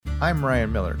I'm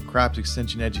Ryan Miller, Crops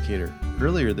Extension Educator.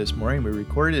 Earlier this morning, we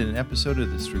recorded an episode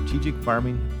of the Strategic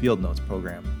Farming Field Notes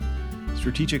program.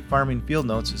 Strategic Farming Field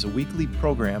Notes is a weekly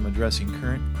program addressing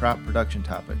current crop production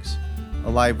topics. A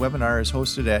live webinar is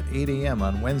hosted at 8 a.m.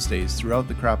 on Wednesdays throughout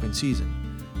the cropping season.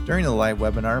 During the live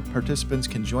webinar, participants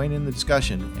can join in the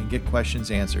discussion and get questions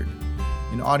answered.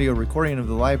 An audio recording of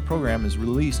the live program is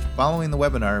released following the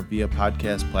webinar via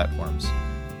podcast platforms.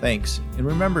 Thanks, and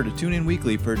remember to tune in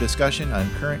weekly for a discussion on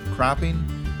current cropping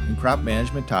and crop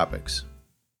management topics.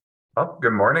 Well,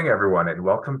 good morning, everyone, and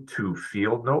welcome to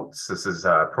Field Notes. This is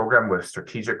a program with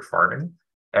Strategic Farming,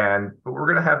 and what we're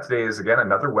going to have today is, again,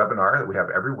 another webinar that we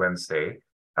have every Wednesday,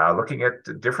 looking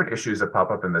at different issues that pop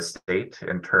up in the state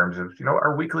in terms of,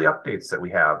 our weekly updates that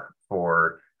we have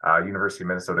for University of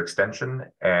Minnesota Extension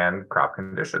and crop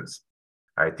conditions.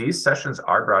 All right, these sessions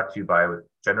are brought to you by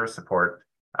generous support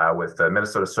with the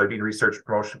Minnesota Soybean Research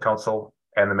Promotion Council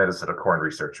and the Minnesota Corn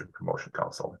Research and Promotion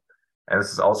Council. And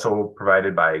this is also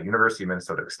provided by University of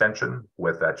Minnesota Extension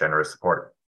with that generous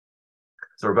support.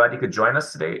 So we're glad you could join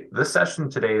us today. This session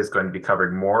today is going to be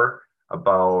covering more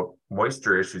about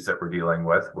moisture issues that we're dealing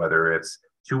with, whether it's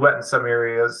too wet in some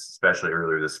areas, especially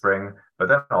earlier this spring, but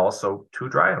then also too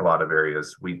dry in a lot of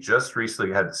areas. We just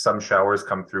recently had some showers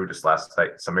come through just last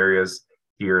night in some areas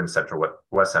here in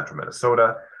west central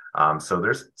Minnesota. So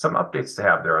there's some updates to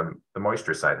have there on the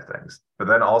moisture side of things. But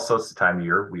then also it's the time of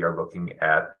year we are looking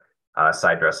at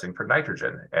side dressing for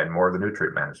nitrogen and more of the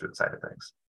nutrient management side of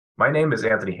things. My name is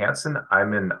Anthony Hansen.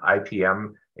 I'm an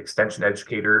IPM extension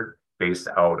educator based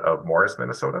out of Morris,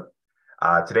 Minnesota.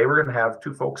 Today we're going to have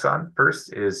two folks on.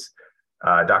 First is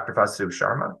Dr. Vasu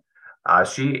Sharma.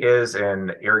 She is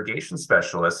an irrigation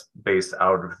specialist based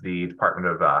out of the Department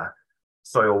of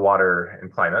Soil, Water,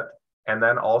 and Climate. And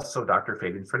then also Dr.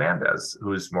 Fabian Fernandez,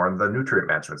 who's more on the nutrient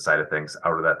management side of things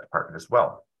out of that department as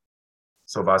well.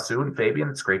 So Vasu and Fabian,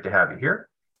 it's great to have you here.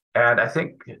 And I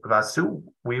think, Vasu,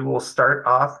 we will start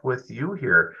off with you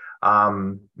here.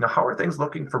 Now, how are things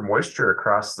looking for moisture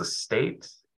across the state?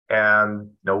 And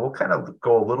we'll kind of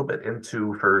go a little bit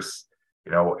into first,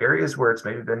 areas where it's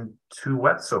maybe been too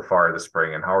wet so far this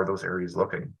spring, and how are those areas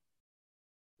looking?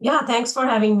 Yeah, thanks for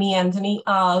having me, Anthony.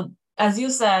 As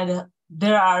you said,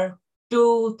 there are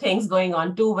two things going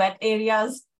on: two wet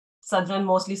areas,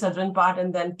 mostly southern part,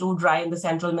 and then too dry in the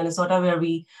central Minnesota, where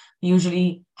we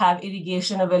usually have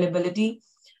irrigation availability.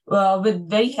 With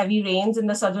very heavy rains in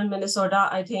the southern Minnesota,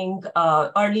 I think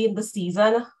early in the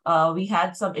season, we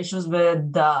had some issues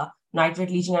with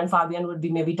nitrate leaching, and Fabian would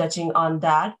be maybe touching on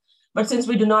that. But since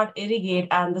we do not irrigate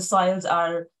and the soils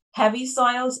are heavy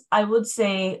soils, I would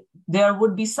say there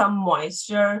would be some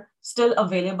moisture still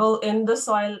available in the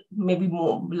soil, maybe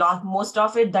most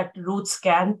of it that roots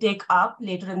can take up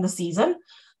later in the season.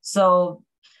 So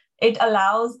it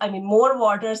allows, more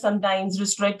water sometimes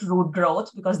restrict root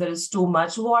growth because there is too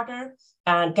much water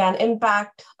and can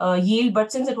impact yield.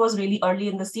 But since it was really early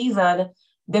in the season,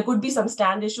 there could be some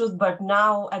stand issues. But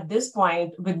now at this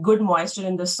point, with good moisture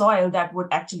in the soil, that would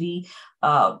actually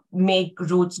make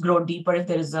roots grow deeper if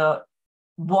there is a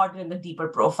water in the deeper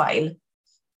profile.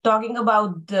 Talking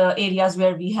about the areas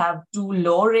where we have too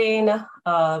low rain,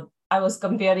 I was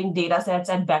comparing data sets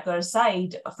at Becker's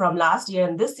site from last year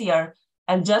and this year.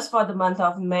 And just for the month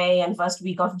of May and first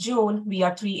week of June, we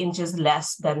are 3 inches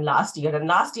less than last year. And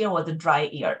last year was a dry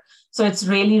year. So it's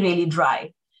really, really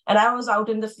dry. And I was out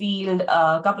in the field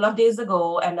a couple of days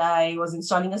ago and I was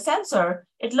installing a sensor.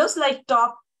 It looks like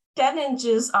top 10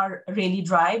 inches are really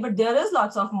dry, but there is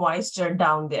lots of moisture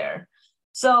down there.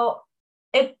 So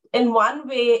in one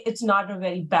way, it's not a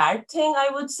very bad thing,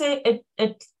 I would say.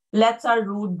 It lets our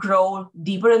root grow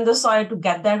deeper in the soil to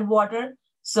get that water.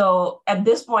 So at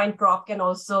this point, crop can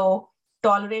also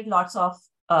tolerate lots of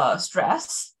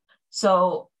stress.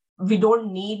 So we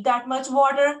don't need that much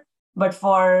water, but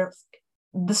for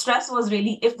the stress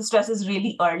if the stress is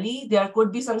really early, there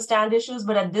could be some stand issues.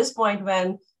 But at this point,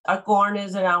 when our corn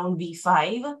is around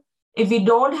V5, if we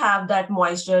don't have that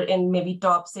moisture in maybe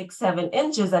top 6-7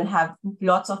 inches and have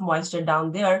lots of moisture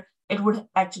down there, it would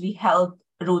actually help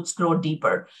roots grow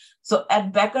deeper. So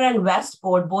at Becker and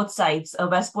Westport, both sites,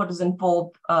 Westport is in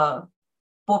Pope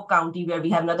County, where we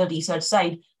have another research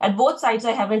site. At both sites,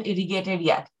 I haven't irrigated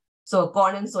yet. So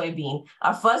corn and soybean.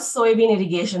 Our first soybean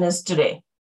irrigation is today.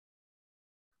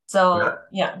 So,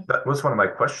 yeah. That was one of my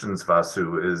questions,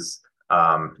 Vasu, is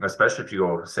especially if you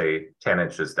go, say, 10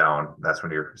 inches down, that's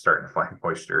when you're starting to find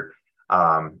moisture.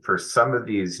 For some of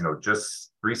these,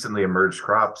 just recently emerged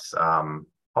crops,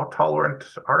 how tolerant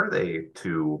are they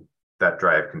to that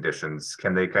dry of conditions?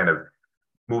 Can they kind of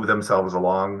move themselves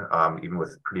along, even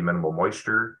with pretty minimal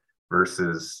moisture,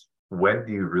 versus when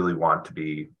do you really want to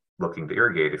be looking to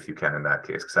irrigate if you can in that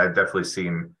case? Because I've definitely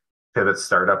seen pivots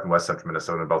start up in West Central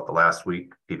Minnesota about the last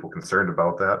week. People concerned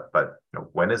about that, but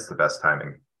when is the best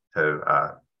timing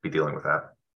to be dealing with that?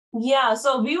 Yeah,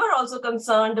 so we were also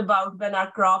concerned about when our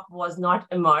crop was not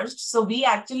emerged. So we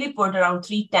actually put around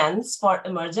 3/10 for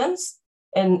emergence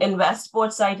in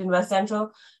Westport site in West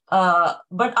Central.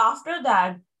 But after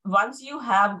that, once you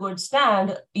have good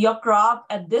stand, your crop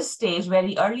at this stage,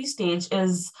 very early stage,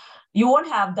 is you won't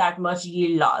have that much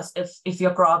yield loss if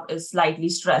your crop is slightly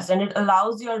stressed, and it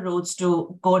allows your roots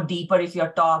to go deeper if your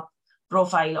top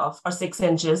profile of or 6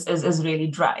 inches is really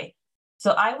dry.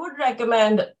 So I would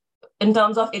recommend, in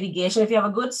terms of irrigation, if you have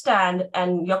a good stand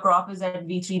and your crop is at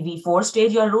V3, V4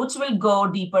 stage, your roots will go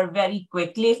deeper very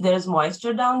quickly if there is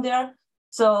moisture down there.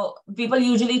 So people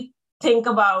usually think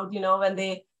about, when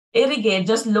they irrigate,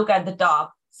 just look at the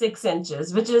top 6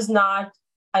 inches, which is not,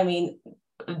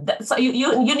 so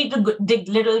you need to dig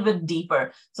a little bit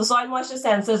deeper. So soil moisture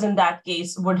sensors in that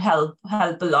case would help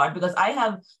a lot, because I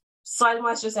have soil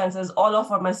moisture sensors all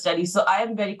over my studies. So I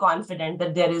am very confident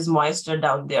that there is moisture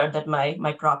down there that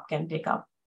my crop can take up.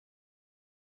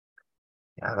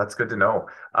 Yeah, that's good to know.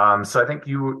 So I think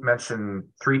you mentioned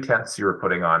 3/10 you were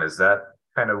putting on. Is that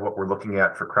kind of what we're looking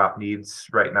at for crop needs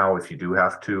right now, if you do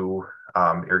have to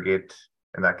irrigate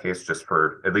in that case, just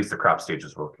for at least the crop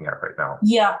stages we're looking at right now?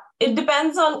 Yeah, it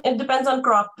depends on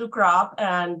crop to crop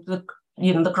and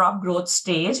the crop growth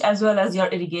stage, as well as your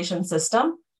irrigation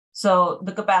system. So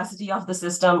the capacity of the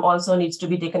system also needs to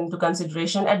be taken into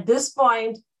consideration. At this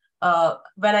point,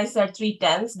 when I said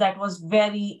 3/10, that was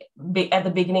very big at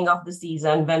the beginning of the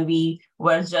season, when we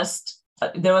were just,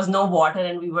 there was no water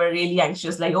and we were really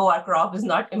anxious, like, oh, our crop is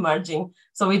not emerging.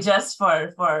 So we just,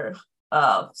 for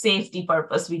safety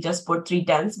purpose, we just put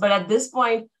 3/10. But at this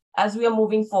point, as we are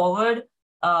moving forward,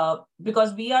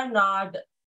 because we are not,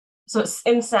 so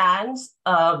in sands,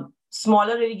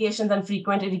 smaller irrigations and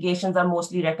frequent irrigations are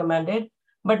mostly recommended,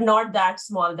 but not that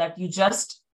small that you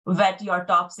just wet your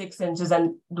top 6 inches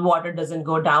and the water doesn't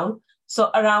go down. So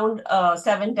around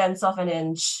 7/10 of an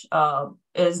inch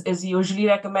is usually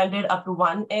recommended, up to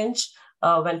 1 inch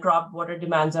when crop water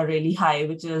demands are really high,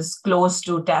 which is close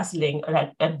to tasseling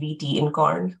at VT in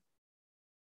corn.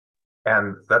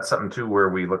 And that's something too where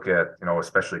we look at,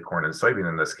 especially corn and soybean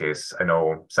in this case. I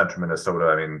know central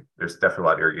Minnesota, there's definitely a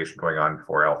lot of irrigation going on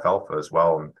for alfalfa as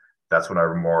well. And that's one of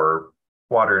our more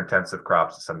water intensive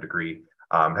crops to some degree.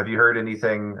 Have you heard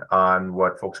anything on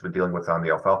what folks have been dealing with on the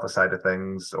alfalfa side of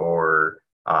things, or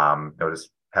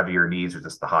just heavier needs, or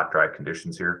just the hot, dry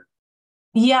conditions here?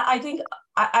 Yeah, I think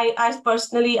I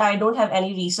personally, I don't have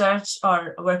any research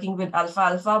or working with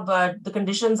alfalfa, but the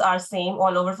conditions are same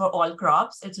all over for all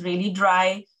crops. It's really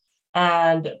dry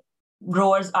and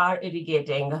growers are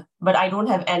irrigating, but I don't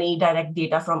have any direct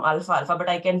data from alfalfa. But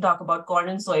I can talk about corn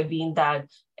and soybean, that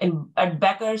at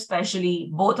Becker,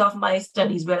 especially, both of my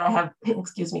studies where I have,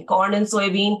 corn and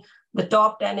soybean, the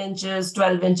top 10 inches,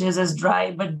 12 inches is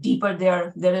dry, but deeper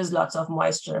there is lots of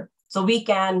moisture. So we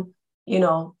can,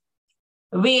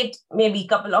 wait maybe a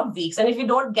couple of weeks. And if you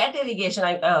don't get irrigation,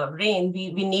 rain,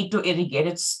 we need to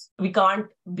irrigate. We can't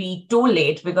be too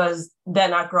late, because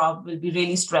then our crop will be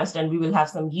really stressed and we will have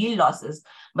some yield losses.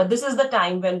 But this is the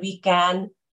time when we can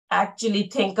actually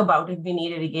think about if we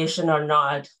need irrigation or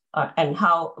not, and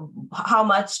how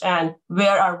much and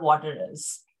where our water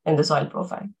is in the soil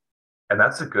profile. And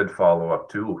that's a good follow-up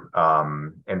too,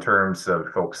 in terms of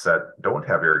folks that don't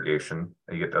have irrigation.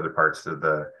 You get to other parts of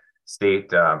the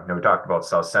state. We talked about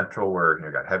South Central, where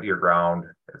you got heavier ground,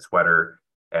 it's wetter,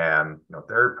 and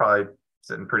they're probably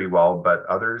sitting pretty well. But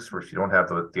others, where you don't have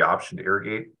the option to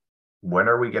irrigate, when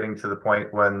are we getting to the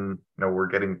point when we're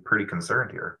getting pretty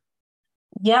concerned here?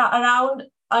 Yeah,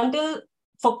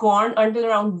 for corn until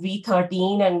around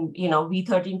V13, and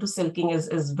V13 to silking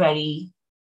is very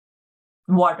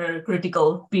water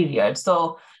critical period.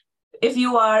 So if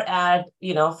you are at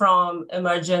from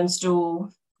emergence to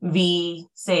V,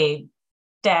 say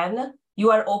 10,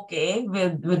 you are okay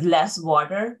with less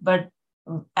water. But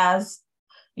as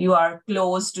you are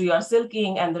close to your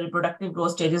silking and the reproductive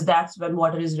growth stages, that's when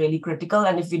water is really critical.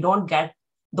 And if you don't get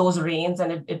those rains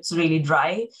and it's really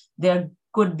dry, there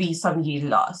could be some yield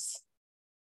loss.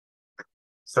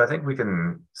 So I think we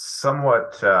can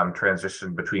somewhat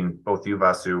transition between both you,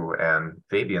 Vasu, and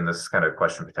Fabian. This is kind of a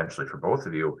question potentially for both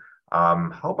of you.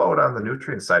 How about on the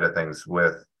nutrient side of things?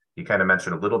 You kind of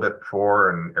mentioned a little bit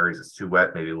before, in areas it's too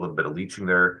wet, maybe a little bit of leaching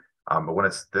there. But when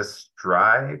it's this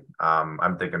dry,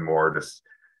 I'm thinking more just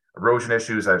erosion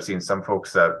issues. I've seen some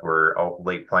folks that were out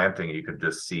late planting, you could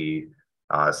just see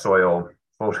soil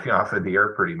floating off in the air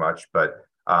pretty much. But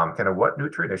Kind of what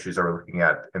nutrient issues are we looking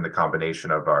at in the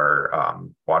combination of our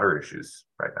water issues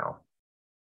right now?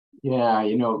 Yeah,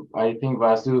 I think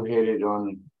Vasu hit it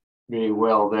on really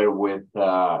well there with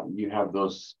you have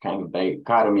those kind of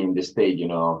dichotomy in the state,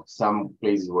 some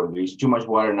places where there is too much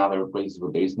water and other places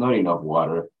where there is not enough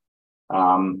water.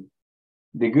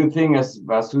 The good thing, as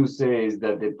Vasu says, is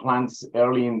that the plants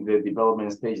early in the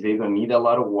development stage, they don't need a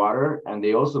lot of water and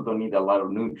they also don't need a lot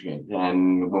of nutrients.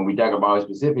 And when we talk about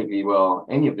specifically, well,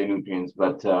 any of the nutrients,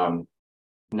 but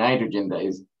nitrogen, that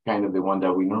is kind of the one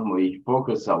that we normally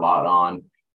focus a lot on.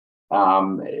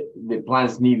 The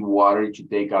plants need water to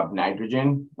take up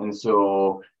nitrogen. And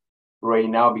so right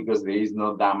now, because there is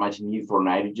not that much need for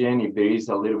nitrogen, if there is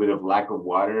a little bit of lack of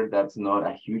water, that's not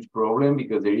a huge problem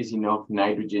because there is enough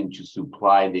nitrogen to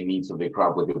supply the needs of the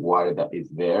crop with the water that is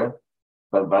there.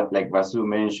 But like Vasu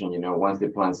mentioned, once the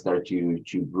plants start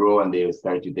to grow and they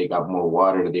start to take up more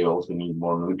water, they also need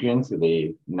more nutrients. So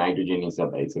the nitrogen is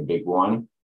a big one.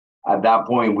 At that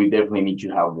point, we definitely need to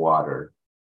have water.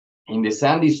 In the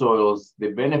sandy soils, the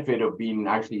benefit of being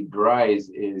actually dry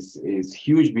is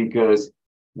huge because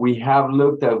we have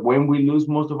looked at when we lose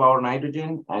most of our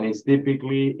nitrogen, and it's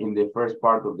typically in the first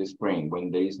part of the spring when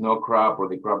there is no crop or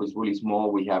the crop is really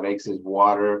small, we have excess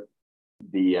water.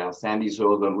 The sandy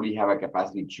soils don't really have a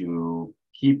capacity to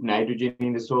keep nitrogen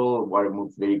in the soil. Water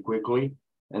moves very quickly.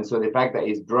 And so the fact that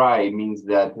it's dry means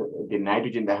that the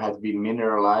nitrogen that has been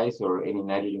mineralized or any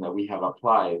nitrogen that we have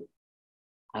applied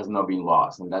has not been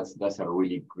lost. And that's a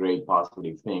really great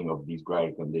positive thing of these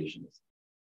dry conditions.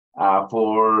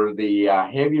 For the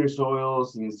heavier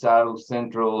soils in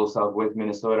central, southwest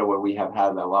Minnesota, where we have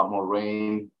had a lot more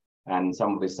rain, and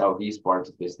some of the southeast parts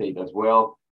of the state as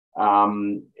well,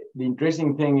 the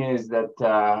interesting thing is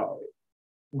that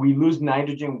we lose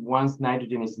nitrogen once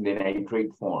nitrogen is in the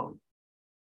nitrate form.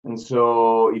 And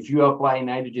so if you apply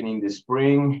nitrogen in the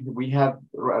spring, we had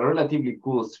a relatively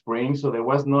cool spring, so there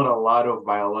was not a lot of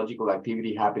biological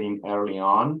activity happening early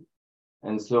on.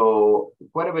 And so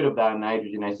quite a bit of that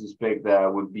nitrogen, I suspect,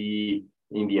 that would be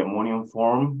in the ammonium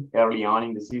form early on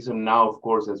in the season. Now, of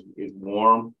course, as it's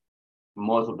warm,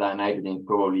 most of that nitrogen is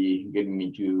probably getting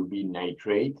me to be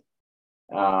nitrate.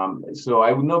 So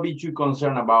I would not be too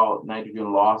concerned about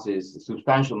nitrogen losses,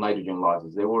 substantial nitrogen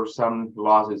losses. There were some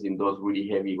losses in those really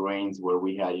heavy rains where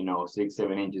we had,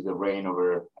 6-7 inches of rain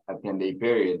over a 10-day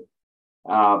period.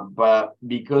 But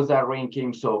because that rain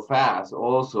came so fast,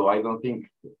 also, I don't think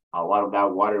a lot of that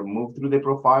water moved through the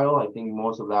profile. I think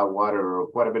most of that water, or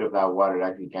quite a bit of that water,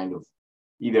 actually kind of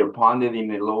either ponded in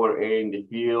the lower area in the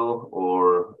field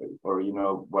or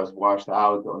was washed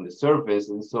out on the surface.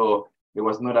 And so there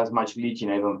was not as much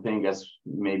leaching, I don't think, as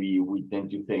maybe we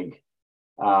tend to think.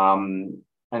 And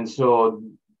so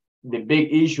the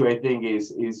big issue, I think,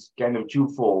 is kind of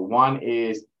twofold. One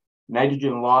is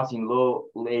nitrogen loss in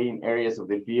low-lying areas of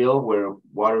the field where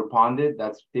water ponded.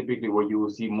 That's typically where you will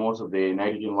see most of the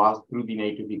nitrogen loss through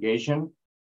denitrification.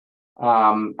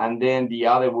 And then the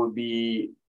other would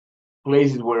be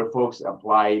places where folks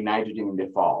apply nitrogen in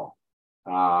the fall,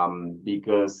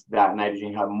 because that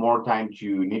nitrogen had more time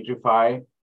to nitrify.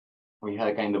 We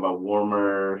had kind of a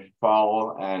warmer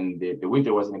fall, and the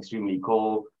winter wasn't extremely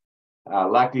cold.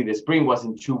 Luckily, the spring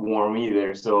wasn't too warm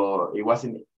either, so it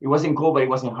wasn't cold, but it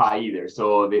wasn't hot either.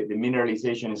 So the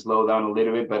mineralization slowed down a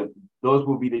little bit, but those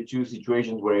will be the two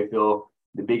situations where I feel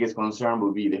the biggest concern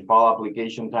will be the fall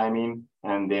application timing,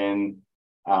 and then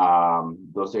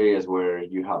those areas where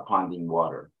you have ponding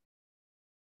water.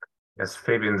 Yes,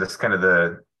 Fabian, this kind of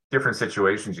the different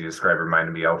situations you described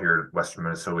reminded me out here in Western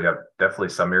Minnesota. We have definitely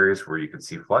some areas where you could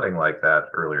see flooding like that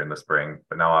earlier in the spring,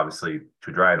 but now obviously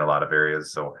too dry in a lot of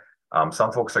areas. So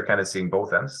some folks are kind of seeing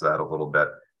both ends of that a little bit.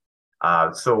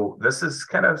 So this is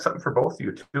kind of something for both of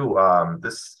you too.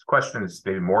 This question is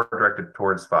maybe more directed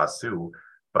towards Vasu,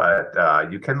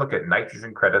 but you can look at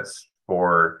nitrogen credits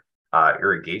for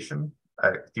irrigation.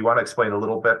 Do you want to explain a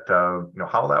little bit,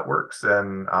 how that works?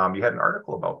 And you had an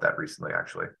article about that recently,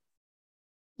 actually.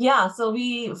 Yeah, so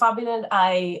Fabian and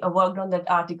I worked on that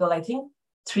article, I think,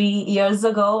 3 years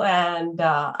ago, and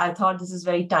I thought this is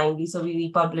very timely, so we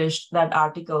republished that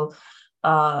article.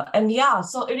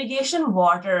 So irrigation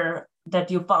water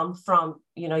that you pump from,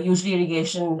 usually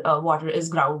irrigation water is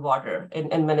groundwater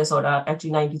in Minnesota,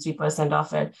 actually 93%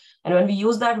 of it. And when we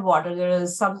use that water, there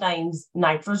is sometimes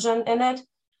nitrogen in it.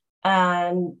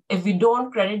 And if we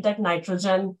don't credit that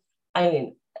nitrogen,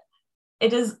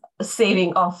 it is a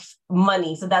saving of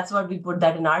money. So that's what we put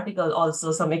that in article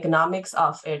also, some economics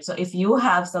of it. So if you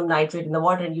have some nitrate in the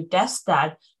water and you test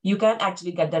that, you can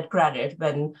actually get that credit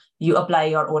when you apply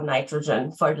your own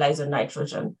nitrogen, fertilizer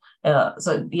nitrogen.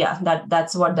 So yeah,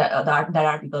 that's what that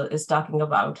article is talking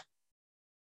about.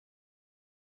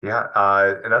 Yeah,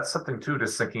 and that's something too,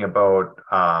 just thinking about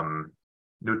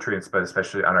nutrients, but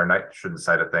especially on our nitrogen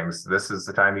side of things. This is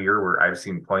the time of year where I've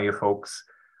seen plenty of folks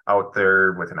out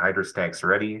there with anhydrous tanks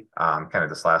ready, kind of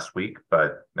this last week,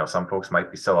 but some folks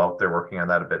might be still out there working on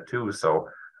that a bit too. So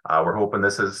we're hoping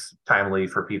this is timely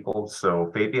for people. So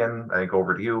Fabian, I think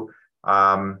over to you.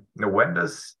 When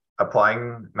does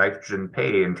applying nitrogen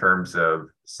pay in terms of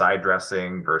side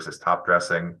dressing versus top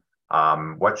dressing?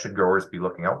 What should growers be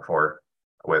looking out for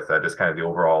with just kind of the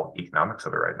overall economics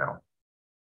of it right now?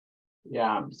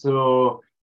 Yeah, so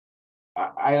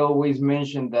I always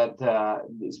mention that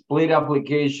the split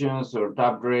applications or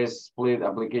top dress split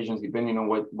applications, depending on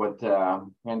what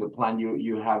kind of plan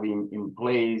you have in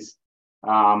place.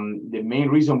 The main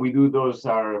reason we do those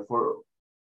are for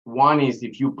one is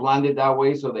if you plant it that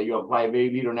way so that you apply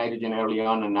very little nitrogen early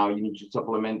on and now you need to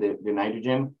supplement the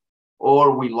nitrogen,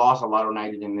 or we lost a lot of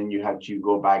nitrogen, then you have to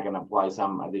go back and apply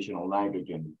some additional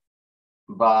nitrogen.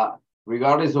 But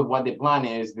regardless of what the plan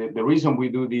is, the reason we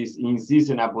do these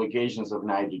in-season applications of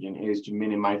nitrogen is to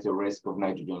minimize the risk of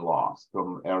nitrogen loss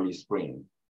from early spring.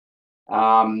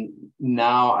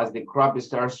 Now, as the crop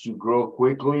starts to grow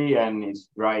quickly and it's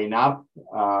drying up,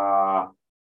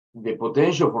 the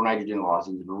potential for nitrogen loss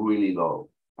is really low.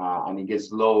 And it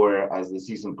gets lower as the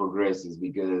season progresses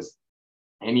because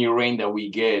any rain that we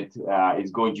get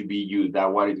is going to be used.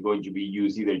 That water is going to be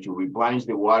used either to replenish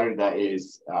the water that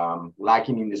is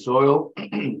lacking in the soil,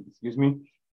 excuse me,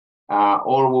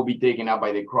 or will be taken up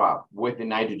by the crop with the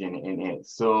nitrogen in it.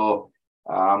 So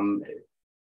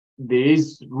there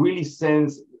is really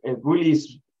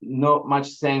not much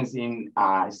sense in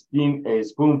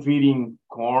spoon feeding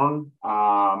corn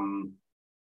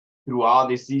throughout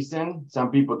the season.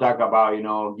 Some people talk about,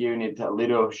 giving it a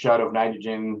little shot of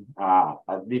nitrogen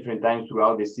at different times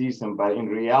throughout the season. But in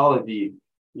reality,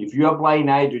 if you apply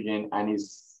nitrogen and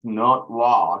it's not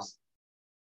lost,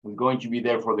 it's going to be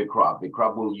there for the crop. The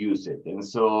crop will use it. And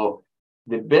so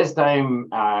the best time,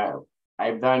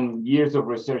 I've done years of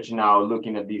research now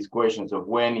looking at these questions of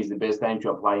when is the best time to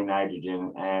apply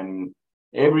nitrogen. And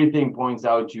everything points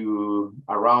out to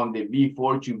around the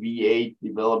V4 to V8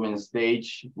 development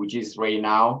stage, which is right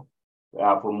now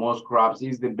for most crops,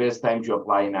 is the best time to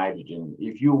apply nitrogen.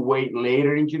 If you wait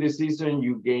later into the season,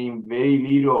 you gain very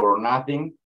little or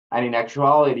nothing. And in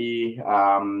actuality,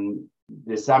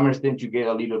 the summers tend to get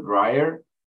a little drier.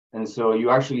 And so you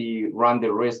actually run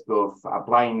the risk of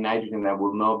applying nitrogen that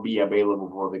will not be available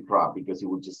for the crop because it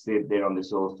will just sit there on the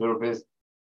soil surface,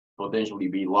 potentially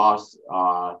be lost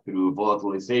through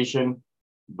volatilization,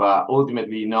 but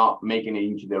ultimately not making it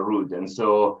into the root. And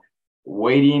so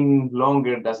waiting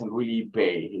longer doesn't really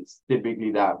pay. It's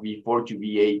typically that V4 to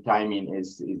V8 timing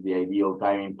is the ideal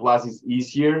timing. Plus, it's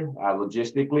easier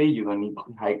logistically. You don't need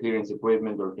high clearance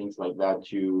equipment or things like that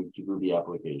to do the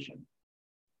application.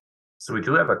 So we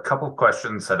do have a couple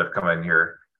questions that have come in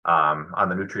here on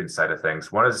the nutrient side of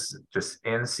things. One is just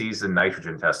in-season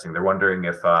nitrogen testing. They're wondering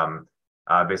if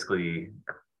basically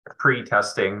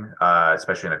pre-testing,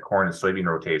 especially in a corn and soybean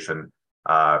rotation,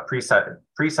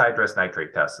 pre-side dress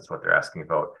nitrate test is what they're asking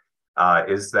about.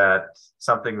 Is that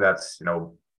something that's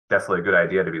definitely a good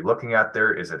idea to be looking at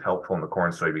there? Is it helpful in the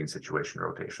corn soybean situation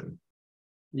rotation?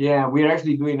 Yeah, we're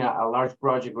actually doing a large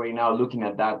project right now looking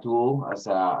at that tool as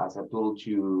a tool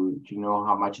to know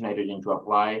how much nitrogen to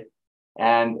apply.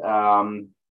 And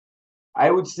I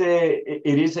would say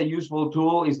it is a useful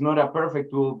tool. It's not a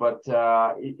perfect tool, but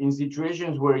in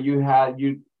situations where you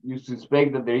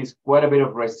suspect that there is quite a bit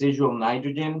of residual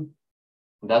nitrogen,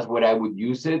 that's where I would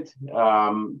use it,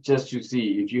 just to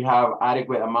see if you have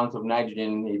adequate amounts of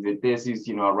nitrogen. If the test is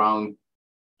around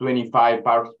 25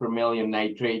 parts per million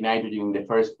nitrogen in the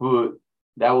first foot,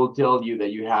 that will tell you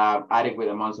that you have adequate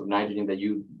amounts of nitrogen that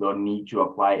you don't need to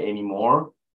apply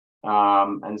anymore.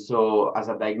 And so as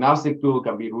a diagnostic tool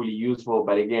can be really useful,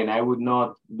 but again, I would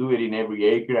not do it in every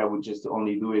acre. I would just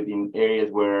only do it in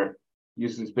areas where you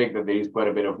suspect that there is quite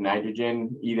a bit of nitrogen,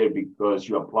 either because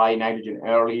you apply nitrogen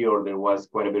early or there was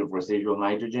quite a bit of residual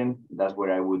nitrogen. That's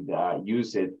where I would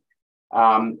use it.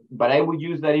 But I would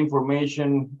use that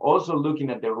information also looking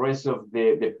at the rest of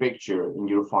the picture in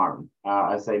your farm.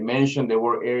 As I mentioned, there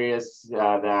were areas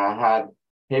that had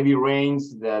heavy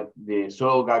rains, that the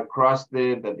soil got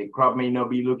crusted, that the crop may not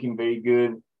be looking very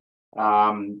good.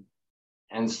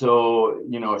 And so,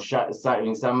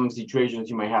 in some situations,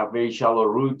 you might have very shallow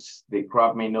roots. The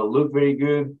crop may not look very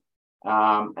good.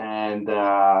 And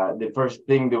the first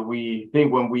thing that we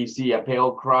think when we see a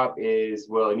pale crop is,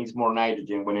 well, it needs more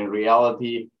nitrogen, when in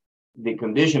reality, the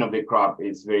condition of the crop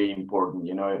is very important.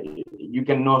 You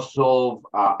cannot solve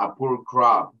a poor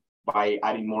crop by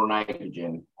adding more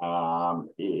nitrogen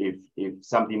if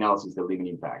something else is the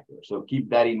limiting factor. So keep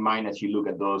that in mind as you look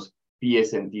at those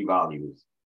PS&T values.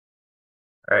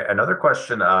 All right, another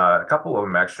question, a couple of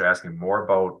them actually asking more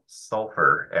about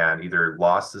sulfur and either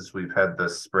losses we've had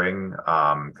this spring,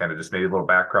 kind of just maybe a little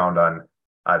background on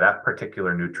that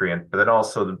particular nutrient, but then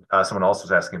also someone else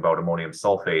was asking about ammonium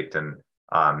sulfate and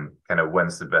kind of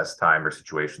when's the best time or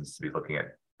situations to be looking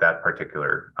at that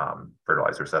particular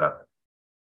fertilizer setup.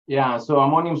 Yeah, so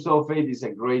ammonium sulfate is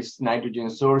a great nitrogen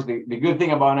source. The good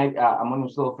thing about ammonium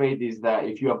sulfate is that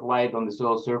if you apply it on the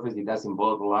soil surface, it doesn't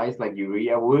volatilize like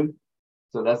urea would.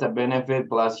 So that's a benefit.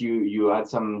 Plus, you add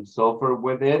some sulfur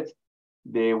with it.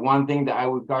 The one thing that I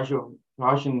would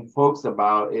caution folks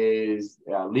about is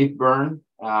leaf burn.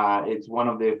 It's one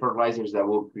of the fertilizers that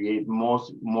will create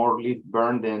more leaf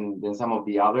burn than some of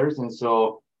the others. And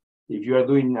so, if you are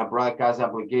doing a broadcast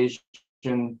application,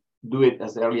 do it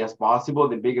as early as possible.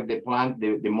 The bigger the plant,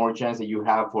 the more chance that you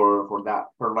have for that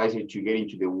fertilizer to get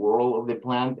into the whorl of the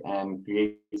plant and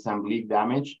create some leaf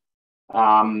damage.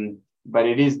 But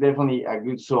it is definitely a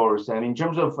good source. And in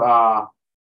terms of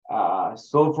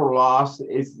sulfur loss,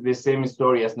 it's the same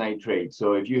story as nitrate.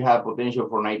 So if you have potential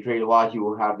for nitrate loss, you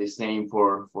will have the same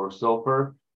for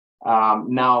sulfur.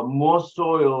 Now, most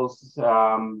soils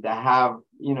that have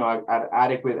an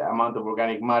adequate amount of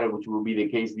organic matter, which will be the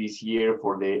case this year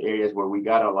for the areas where we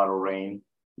got a lot of rain,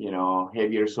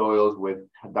 heavier soils with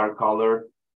dark color,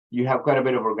 you have quite a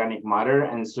bit of organic matter.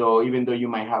 And so even though you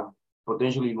might have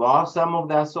potentially lost some of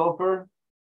that sulfur,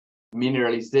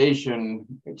 mineralization,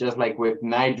 just like with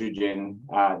nitrogen,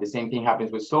 the same thing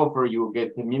happens with sulfur. You will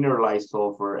get the mineralized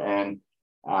sulfur, and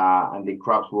the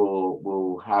crops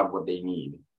will have what they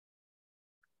need.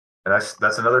 And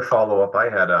that's another follow-up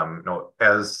I had.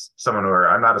 As someone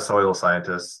I'm not a soil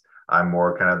scientist, I'm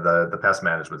more kind of the pest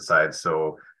management side.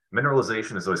 So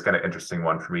mineralization is always kind of interesting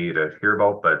one for me to hear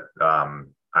about, but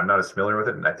I'm not as familiar with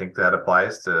it, and I think that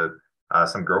applies to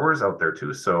some growers out there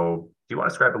too. So do you want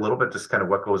to describe a little bit just kind of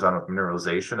what goes on with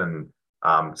mineralization?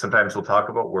 And sometimes we'll talk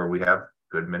about where we have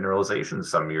good mineralization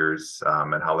some years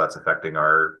and how that's affecting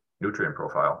our nutrient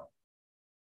profile.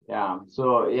 Yeah,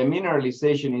 so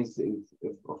mineralization is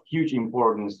of huge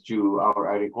importance to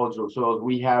our agricultural soils.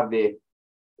 We have the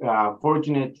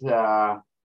fortunate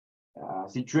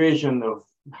situation of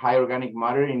high organic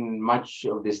matter in much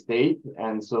of the state.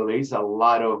 And so there is a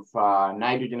lot of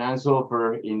nitrogen and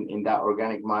sulfur in that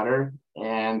organic matter.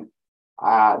 And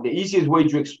the easiest way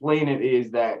to explain it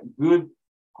is that good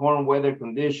corn weather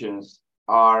conditions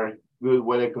are good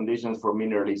weather conditions for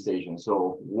mineralization.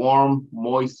 So warm,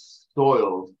 moist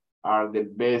soils are the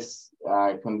best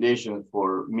conditions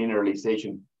for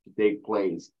mineralization to take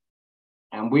place.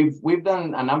 And we've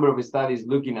done a number of studies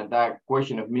looking at that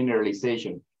question of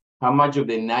mineralization. How much of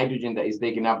the nitrogen that is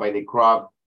taken up by the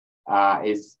crop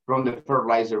is from the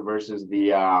fertilizer versus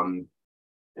the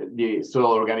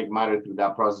soil organic matter through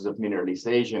that process of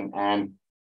mineralization. And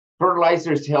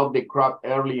fertilizers help the crop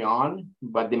early on,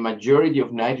 but the majority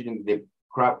of nitrogen the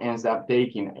crop ends up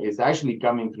taking is actually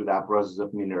coming through that process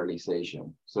of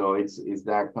mineralization. So it's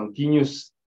that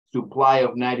continuous supply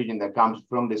of nitrogen that comes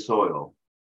from the soil.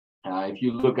 If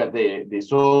you look at the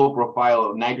soil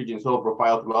profile, nitrogen soil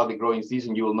profile throughout the growing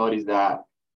season, you will notice that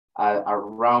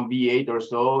around V8 or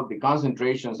so, the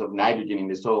concentrations of nitrogen in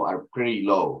the soil are pretty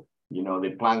low.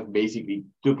 The plant basically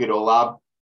took it all up,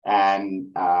 and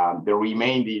the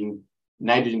remaining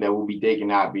nitrogen that will be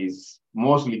taken up is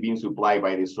mostly being supplied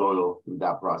by the soil through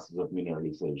that process of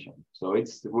mineralization. So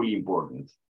it's really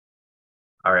important.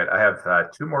 All right, I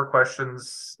have two more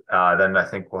questions. Then I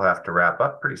think we'll have to wrap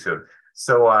up pretty soon.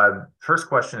 So first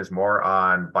question is more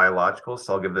on biologicals.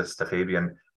 So I'll give this to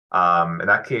Fabian. In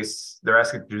that case, they're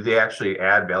asking, do they actually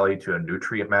add value to a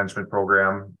nutrient management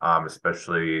program,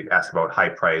 especially ask about high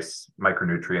price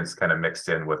micronutrients kind of mixed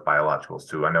in with biologicals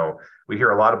too? I know we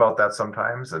hear a lot about that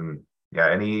sometimes. And yeah,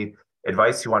 any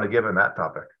advice you want to give in that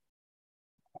topic?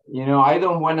 I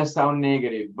don't want to sound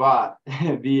negative, but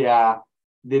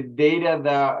the data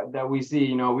that we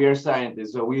see, we are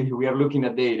scientists, so we are looking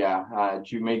at data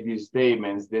to make these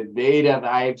statements. The data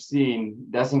that I've seen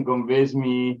doesn't convince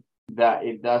me that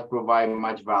it does provide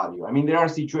much value. I mean, there are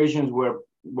situations where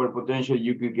potentially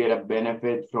you could get a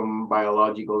benefit from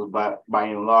biologicals, but by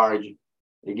and large,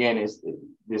 again,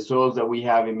 the soils that we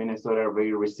have in Minnesota are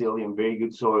very resilient, very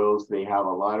good soils. They have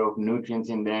a lot of nutrients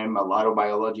in them, a lot of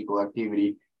biological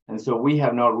activity. And so we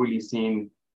have not really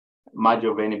seen much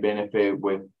of any benefit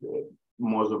with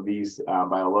most of these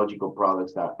biological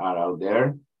products that are out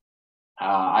there.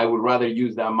 I would rather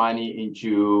use that money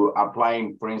into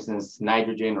applying, for instance,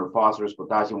 nitrogen or phosphorus,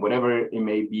 potassium, whatever it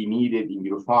may be needed in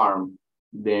your farm,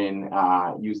 than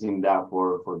using that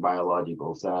for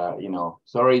biologicals.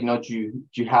 Sorry not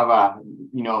to have a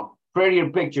prettier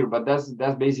picture, but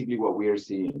that's basically what we are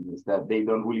seeing, is that they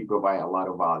don't really provide a lot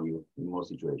of value in most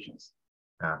situations.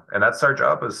 Yeah, and that's our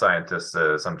job as scientists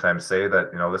to sometimes say that,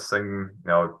 this thing,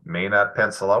 may not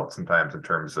pencil out sometimes in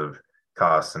terms of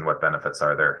costs and what benefits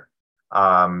are there.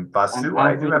 Vasu,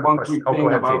 I do have a question. Oh, go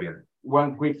ahead, Fabian.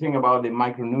 One quick thing about the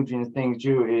micronutrients thing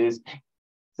too is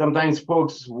sometimes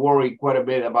folks worry quite a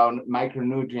bit about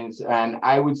micronutrients. And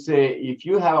I would say if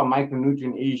you have a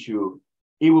micronutrient issue,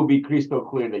 it will be crystal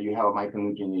clear that you have a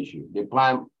micronutrient issue. The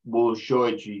plant will show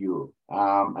it to you.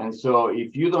 And so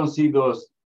if you don't see those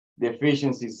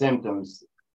deficiency symptoms,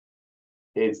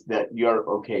 it's that you're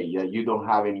okay. Yeah, you don't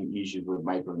have any issues with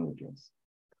micronutrients.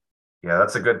 Yeah,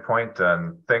 that's a good point.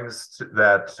 And things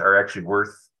that are actually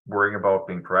worth worrying about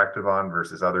being proactive on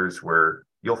versus others where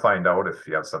you'll find out if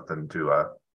you have something to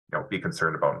be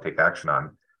concerned about and take action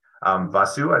on.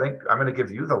 Vasu, I think I'm going to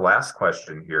give you the last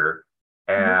question here.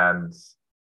 And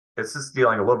it's just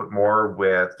dealing a little bit more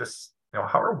with just,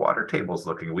 how are water tables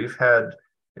looking? We've had,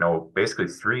 basically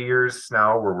 3 years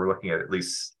now where we're looking at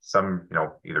least some,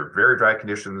 either very dry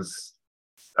conditions,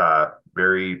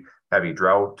 very heavy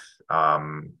drought,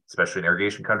 especially in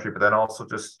irrigation country, but then also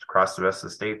just across the rest of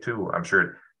the state too. I'm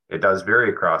sure it does vary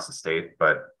across the state,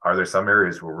 but are there some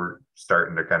areas where we're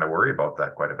starting to kind of worry about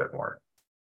that quite a bit more?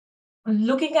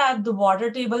 Looking at the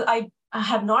water table, I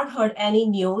have not heard any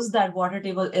news that water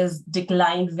table is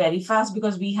declined very fast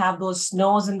because we have those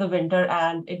snows in the winter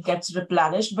and it gets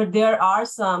replenished. But there are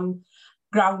some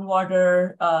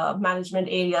groundwater management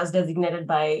areas designated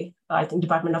by, I think,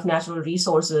 Department of Natural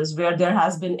Resources, where there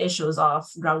has been issues of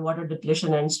groundwater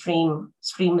depletion and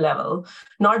stream level,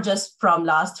 not just from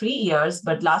last 3 years,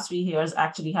 but last 3 years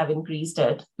actually have increased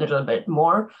it a little bit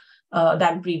more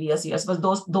than previous years. But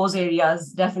those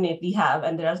areas definitely have,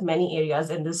 and there are many areas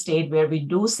in the state where we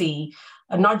do see,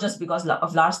 not just because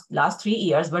of last 3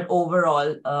 years, but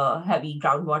overall heavy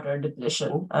groundwater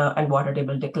depletion and water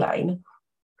table decline.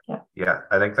 Yeah,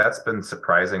 I think that's been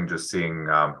surprising just seeing,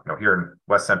 here in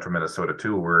West Central Minnesota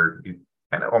too, where you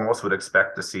kind of almost would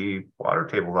expect to see water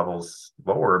table levels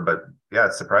lower, but yeah,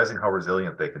 it's surprising how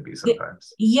resilient they can be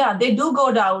sometimes. They do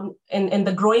go down in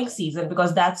the growing season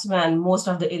because that's when most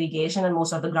of the irrigation and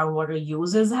most of the groundwater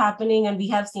use is happening. And we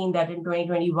have seen that in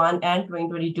 2021 and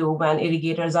 2022 when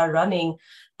irrigators are running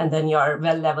and then your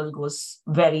well level goes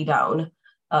very down.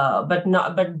 But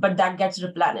that gets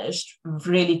replenished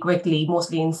really quickly,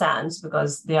 mostly in sands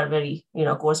because they are very,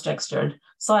 coarse textured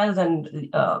soils and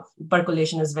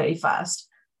percolation is very fast.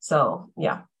 So,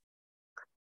 yeah.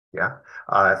 Yeah.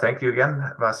 Thank you again,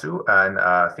 Vasu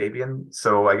and Fabian.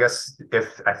 So I guess there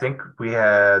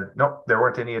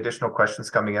weren't any additional questions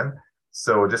coming in.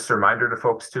 So just a reminder to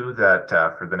folks too that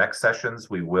for the next sessions,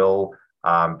 we will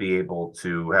be able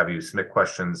to have you submit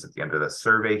questions at the end of the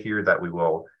survey here that we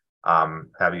will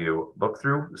have you look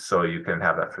through, so you can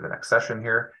have that for the next session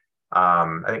here.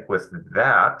 I think with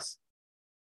that,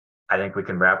 I think we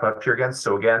can wrap up here again.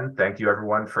 So again, thank you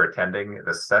everyone for attending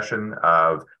this session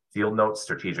of Field Notes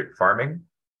Strategic Farming.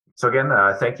 So again,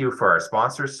 thank you for our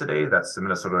sponsors today. That's the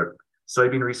Minnesota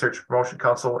Soybean Research Promotion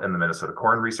Council and the Minnesota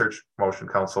Corn Research Promotion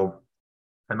Council.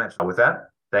 And with that,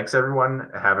 thanks everyone.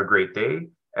 Have a great day.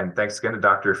 And thanks again to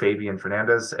Dr. Fabian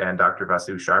Fernandez and Dr.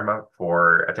 Vasu Sharma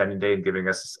for attending today and giving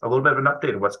us a little bit of an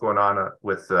update of what's going on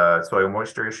with soil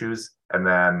moisture issues and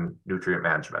then nutrient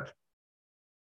management.